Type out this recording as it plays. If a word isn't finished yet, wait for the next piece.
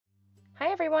Hi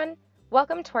everyone!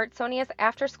 Welcome to Artsonia's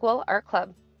After School Art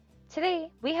Club. Today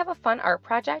we have a fun art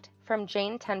project from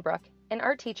Jane Tenbrook, an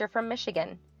art teacher from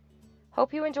Michigan.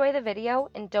 Hope you enjoy the video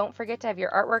and don't forget to have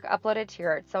your artwork uploaded to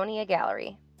your Artsonia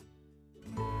gallery.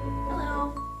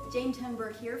 Hello, Jane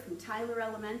Tenbrook here from Tyler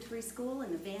Elementary School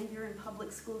in the Van Buren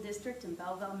Public School District in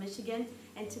Belleville, Michigan,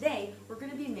 and today we're going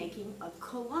to be making a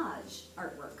collage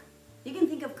artwork. You can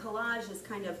think of collage as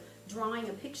kind of drawing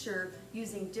a picture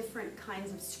using different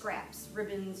kinds of scraps,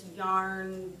 ribbons,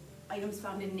 yarn, items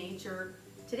found in nature.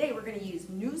 Today we're going to use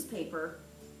newspaper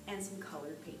and some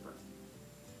colored paper.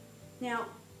 Now,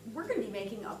 we're going to be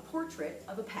making a portrait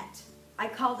of a pet. I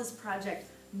call this project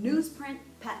Newsprint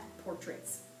Pet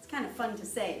Portraits. It's kind of fun to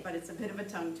say, but it's a bit of a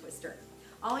tongue twister.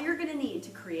 All you're going to need to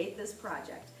create this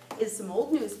project is some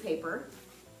old newspaper.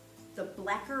 The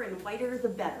blacker and whiter the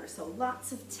better, so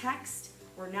lots of text.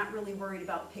 We're not really worried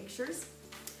about pictures.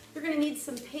 You're going to need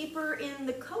some paper in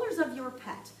the colors of your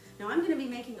pet. Now I'm going to be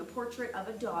making a portrait of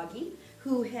a doggie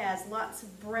who has lots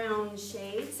of brown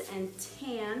shades and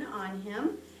tan on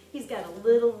him. He's got a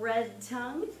little red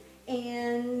tongue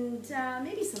and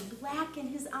maybe some black in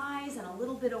his eyes and a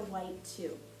little bit of white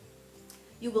too.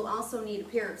 You will also need a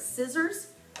pair of scissors.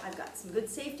 I've got some good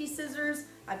safety scissors.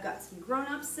 I've got some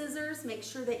grown-up scissors. Make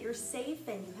sure that you're safe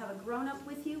and you have a grown-up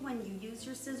with you when you use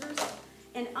your scissors.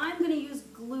 And I'm going to use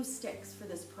glue sticks for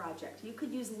this project. You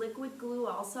could use liquid glue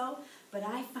also, but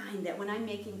I find that when I'm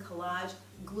making collage,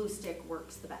 glue stick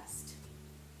works the best.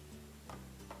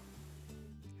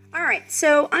 All right,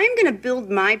 so I'm going to build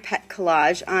my pet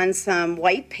collage on some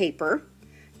white paper.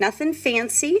 Nothing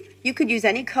fancy. You could use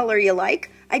any color you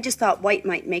like. I just thought white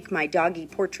might make my doggy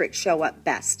portrait show up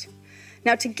best.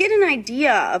 Now, to get an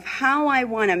idea of how I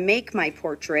want to make my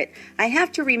portrait, I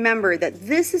have to remember that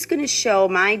this is going to show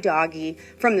my doggy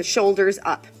from the shoulders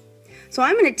up. So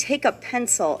I'm going to take a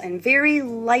pencil and very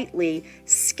lightly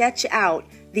sketch out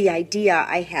the idea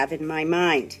I have in my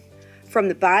mind. From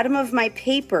the bottom of my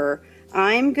paper,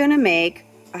 I'm going to make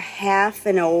a half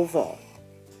an oval.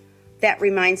 That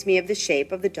reminds me of the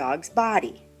shape of the dog's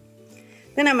body.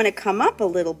 Then I'm going to come up a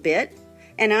little bit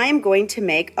and I'm going to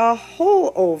make a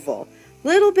whole oval.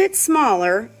 Little bit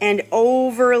smaller and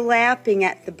overlapping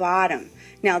at the bottom.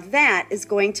 Now that is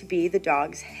going to be the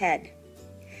dog's head.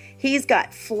 He's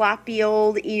got floppy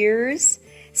old ears,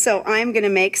 so I'm going to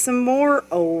make some more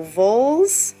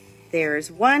ovals. There's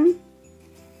one,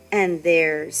 and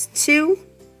there's two,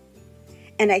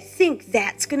 and I think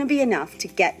that's going to be enough to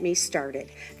get me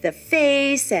started. The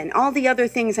face and all the other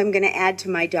things I'm going to add to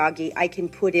my doggy I can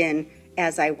put in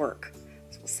as I work.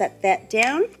 So we'll set that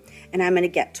down, and I'm going to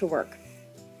get to work.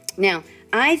 Now,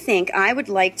 I think I would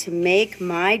like to make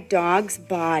my dog's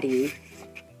body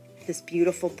this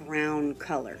beautiful brown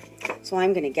color. So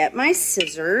I'm going to get my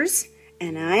scissors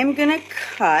and I'm going to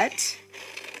cut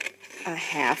a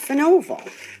half an oval.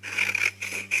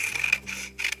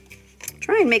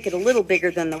 Try and make it a little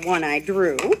bigger than the one I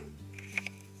drew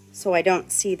so I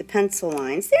don't see the pencil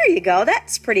lines. There you go,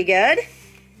 that's pretty good.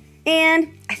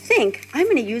 And I think I'm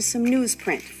going to use some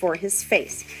newsprint for his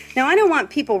face. Now, I don't want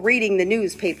people reading the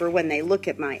newspaper when they look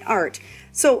at my art,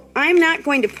 so I'm not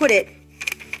going to put it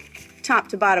top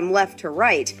to bottom, left to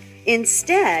right.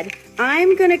 Instead,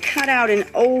 I'm going to cut out an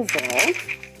oval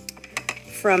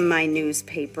from my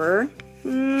newspaper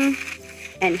and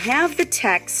have the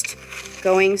text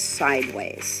going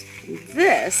sideways.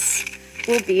 This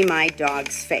will be my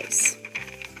dog's face.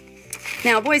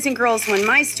 Now, boys and girls, when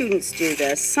my students do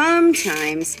this,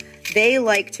 sometimes they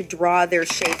like to draw their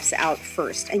shapes out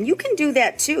first. And you can do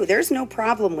that too. There's no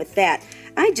problem with that.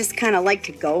 I just kind of like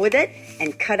to go with it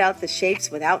and cut out the shapes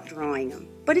without drawing them.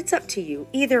 But it's up to you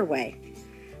either way.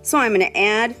 So I'm going to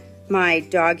add my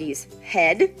doggy's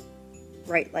head,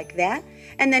 right like that.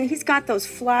 And then he's got those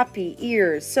floppy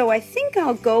ears. So I think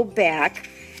I'll go back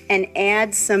and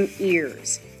add some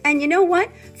ears. And you know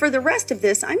what? For the rest of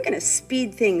this, I'm going to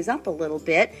speed things up a little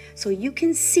bit so you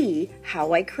can see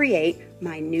how I create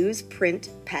my newsprint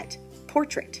pet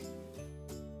portrait.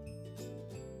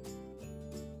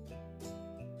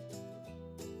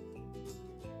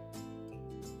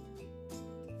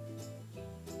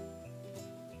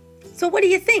 So what do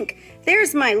you think?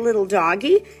 There's my little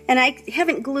doggy, and I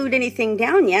haven't glued anything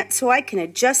down yet, so I can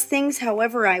adjust things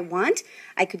however I want.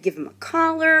 I could give him a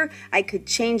collar, I could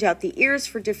change out the ears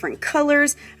for different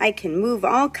colors, I can move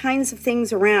all kinds of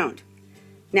things around.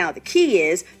 Now the key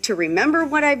is to remember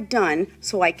what I've done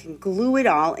so I can glue it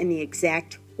all in the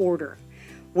exact order.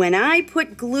 When I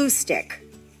put glue stick,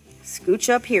 scooch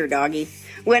up here, doggy.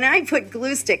 When I put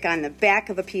glue stick on the back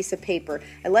of a piece of paper,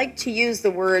 I like to use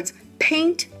the words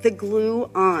paint the glue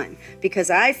on,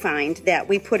 because I find that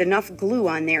we put enough glue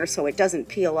on there so it doesn't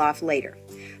peel off later.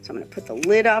 So I'm going to put the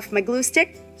lid off my glue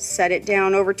stick, set it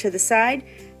down over to the side,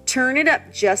 turn it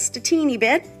up just a teeny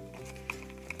bit,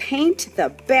 paint the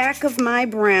back of my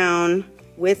brown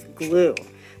with glue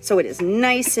so it is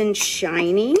nice and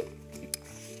shiny.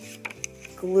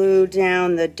 Glue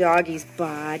down the doggy's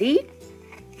body.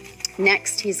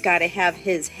 Next, he's got to have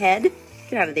his head.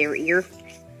 Get out of there, ear.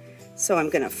 So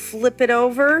I'm going to flip it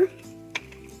over,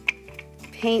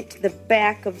 paint the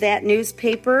back of that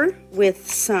newspaper with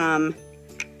some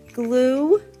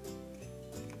glue.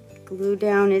 Glue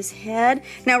down his head.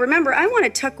 Now remember, I want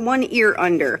to tuck one ear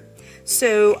under,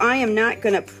 so I am not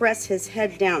going to press his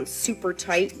head down super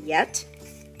tight yet.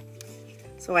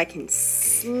 So I can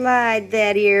slide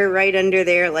that ear right under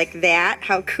there like that.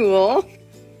 How cool.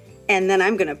 And then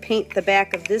I'm going to paint the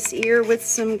back of this ear with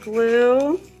some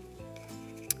glue.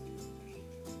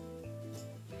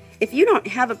 If you don't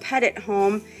have a pet at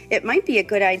home, it might be a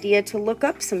good idea to look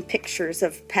up some pictures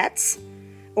of pets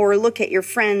or look at your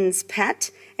friend's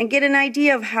pet and get an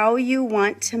idea of how you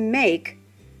want to make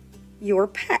your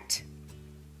pet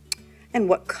and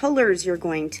what colors you're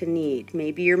going to need.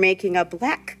 Maybe you're making a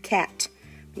black cat,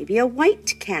 maybe a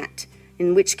white cat,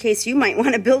 in which case you might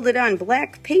want to build it on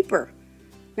black paper.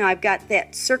 Now I've got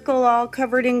that circle all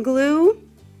covered in glue.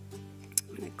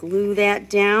 I'm going to glue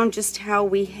that down just how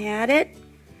we had it.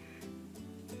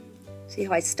 See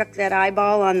how I stuck that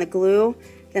eyeball on the glue?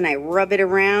 Then I rub it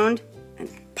around and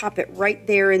pop it right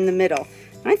there in the middle.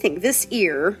 And I think this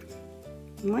ear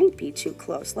might be too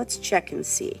close. Let's check and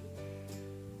see.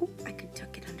 Oh, I could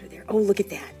tuck it under there. Oh, look at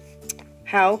that.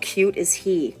 How cute is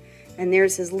he? And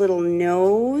there's his little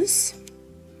nose.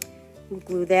 We'll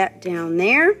glue that down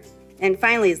there. And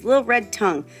finally, his little red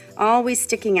tongue, always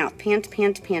sticking out. Pant,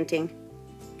 pant, panting.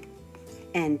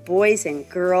 And boys and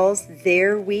girls,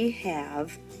 there we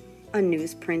have a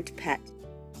newsprint pet.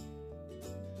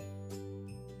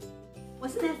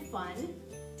 Wasn't that fun?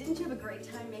 Didn't you have a great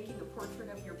time making a portrait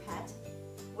of your pet?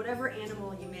 Whatever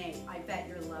animal you made, I bet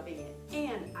you're loving it.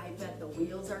 And I bet the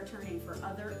wheels are turning for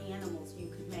other animals you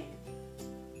could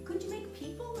make. Could you make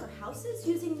people or houses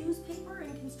using newspaper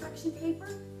and construction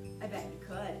paper? I bet you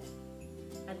could.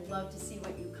 I'd love to see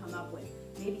what you come up with.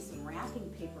 Maybe some wrapping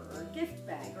paper or a gift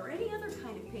bag or any other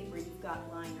kind of paper you've got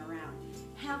lying around.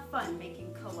 Have fun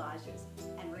making collages.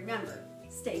 And remember,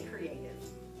 stay creative.